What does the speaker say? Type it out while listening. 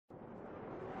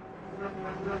Hi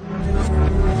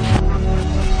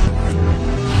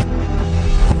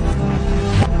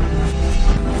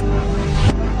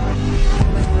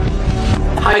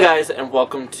guys, and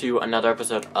welcome to another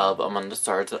episode of Among the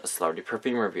Stars Celebrity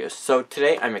Perfume Reviews. So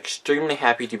today I'm extremely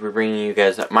happy to be bringing you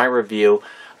guys my review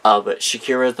of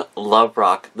Shakira's Love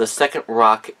Rock, the second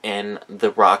rock in the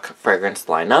rock fragrance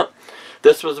lineup.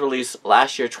 This was released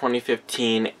last year,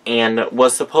 2015, and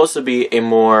was supposed to be a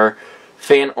more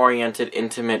fan-oriented,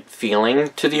 intimate feeling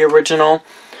to the original.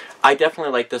 I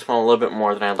definitely like this one a little bit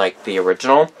more than I like the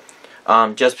original,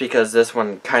 just because this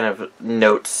one kind of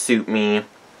notes suit me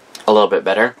a little bit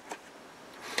better.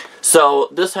 So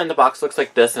this time the box looks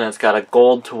like this, and it's got a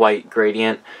gold to white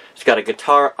gradient. It's got a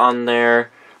guitar on there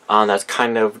that's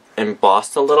kind of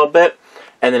embossed a little bit,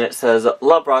 and then it says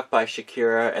Love Rock by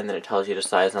Shakira, and then it tells you the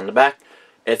size on the back.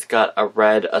 It's got a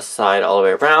red aside all the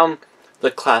way around, the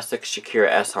classic Shakira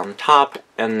S on the top,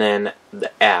 and then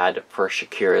the ad for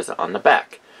Shakira's on the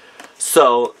back.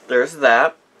 So there's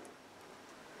that.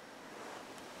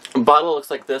 Bottle looks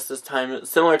like this time,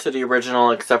 similar to the original,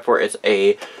 except for it's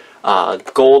a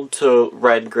gold to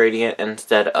red gradient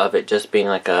instead of it just being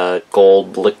like a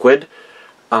gold liquid.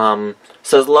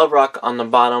 Says Love Rock on the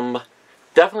bottom.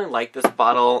 Definitely like this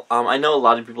bottle. I know a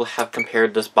lot of people have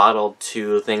compared this bottle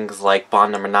to things like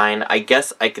Bond No. 9. I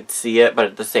guess I could see it, but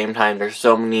at the same time, there's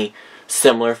so many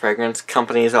similar fragrance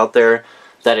companies out there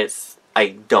that I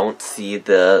don't see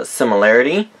the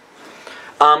similarity.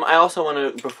 I also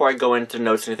want to, before I go into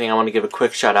notes or anything, I want to give a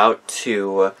quick shout out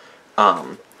to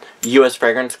U.S.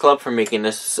 Fragrance Club for making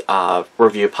this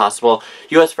review possible.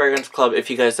 U.S. Fragrance Club, if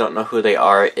you guys don't know who they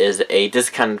are, is a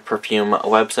discounted perfume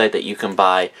website that you can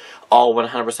buy all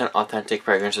 100% authentic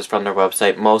fragrances from their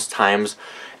website, most times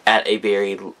at a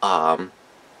very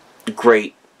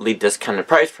greatly discounted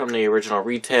price from the original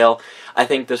retail. I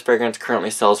think this fragrance currently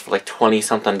sells for like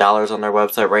 $20-something on their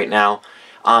website right now.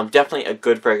 Definitely a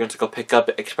good fragrance to go pick up,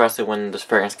 especially when this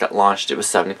fragrance got launched. It was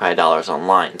 $75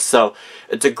 online. So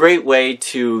it's a great way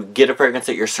to get a fragrance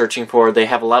that you're searching for. They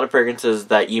have a lot of fragrances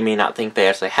that you may not think they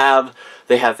actually have.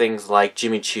 They have things like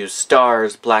Jimmy Choo's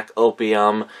Stars, Black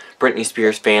Opium, Britney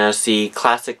Spears Fantasy,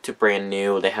 classic to brand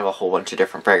new. They have a whole bunch of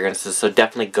different fragrances, so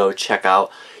definitely go check out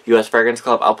US Fragrance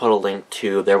Club. I'll put a link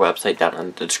to their website down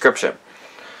in the description.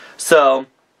 So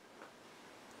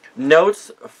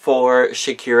notes for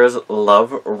Shakira's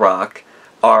Love Rock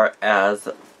are as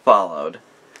followed.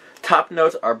 Top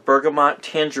notes are bergamot,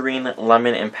 tangerine,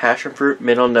 lemon, and passion fruit.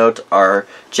 Middle notes are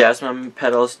jasmine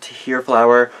petals, tahir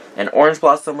flower, and orange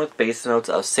blossom, with base notes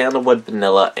of sandalwood,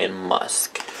 vanilla, and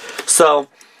musk. So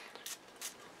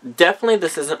definitely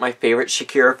this isn't my favorite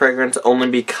Shakira fragrance, only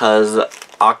because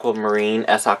Aquamarine,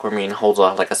 Aquamarine holds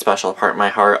like a special part in my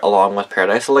heart, along with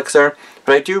Paradise Elixir.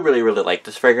 But I do really like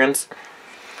this fragrance.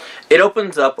 It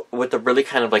opens up with a really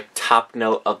kind of like top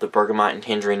note of the bergamot and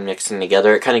tangerine mixing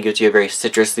together. It kind of gives you a very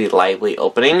citrusy, lively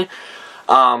opening.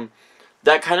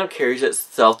 That kind of carries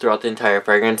itself throughout the entire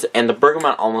fragrance, and the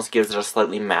bergamot almost gives it a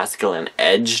slightly masculine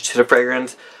edge to the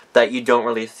fragrance that you don't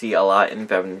really see a lot in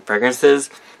feminine fragrances.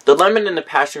 The lemon and the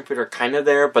passion fruit are kind of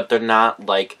there, but they're not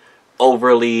like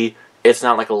overly, it's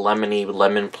not like a lemony,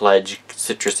 lemon pledge,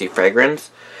 citrusy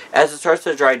fragrance. As it starts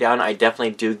to dry down, I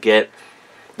definitely do get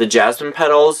the jasmine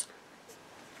petals,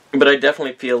 but I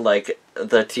definitely feel like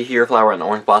the tahir flower and the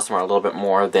orange blossom are a little bit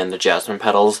more than the jasmine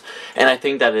petals. And I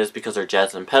think that is because they're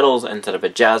jasmine petals instead of a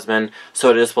jasmine,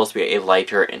 so it is supposed to be a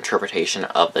lighter interpretation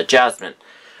of the jasmine.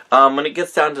 When it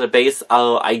gets down to the base,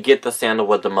 I get the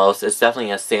sandalwood the most. It's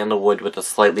definitely a sandalwood with a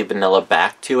slightly vanilla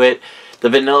back to it. The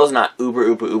vanilla is not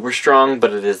uber strong,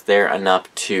 but it is there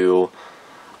enough to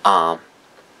back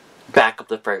up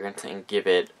the fragrance and give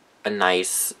it a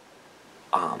nice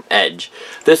edge.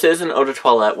 This is an eau de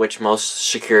toilette, which most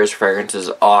Shakira's fragrances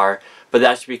are, but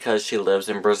that's because she lives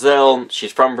in Brazil.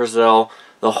 She's from Brazil.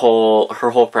 Her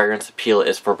whole fragrance appeal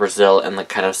is for Brazil and the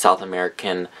kind of South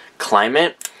American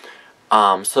climate.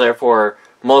 So therefore,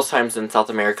 most times in South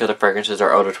America, the fragrances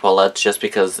are eau de toilettes, just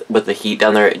because with the heat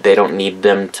down there, they don't need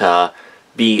them to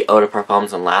be eau de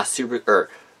parfums and last super, or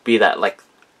be that like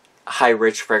high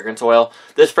rich fragrance oil.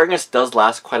 This fragrance does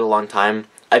last quite a long time.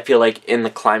 I feel like in the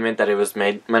climate that it was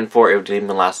meant for, it would even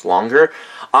last longer.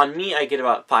 On me, I get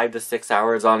about 5 to 6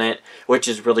 hours on it, which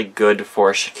is really good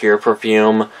for Shakira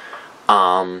perfume.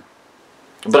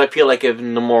 But I feel like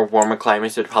in the more warmer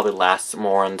climates, it would probably last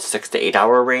more in the 6 to 8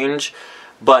 hour range.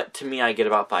 But to me, I get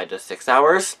about 5 to 6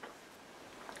 hours.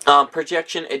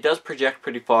 Projection, it does project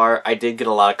pretty far. I did get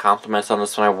a lot of compliments on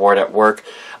this when I wore it at work.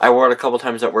 I wore it a couple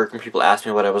times at work and people asked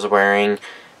me what I was wearing,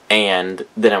 and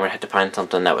then I would have to find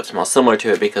something that would smell similar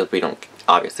to it because we don't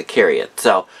obviously carry it.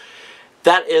 So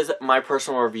that is my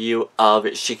personal review of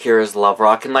Shakira's Love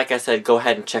Rock. And like I said, go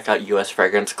ahead and check out US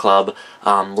Fragrance Club.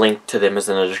 Link to them is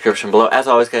in the description below. As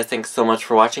always, guys, thanks so much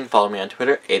for watching. Follow me on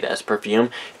Twitter,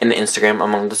 A_Perfume, and Instagram,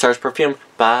 Among the Stars Perfume.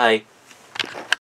 Bye!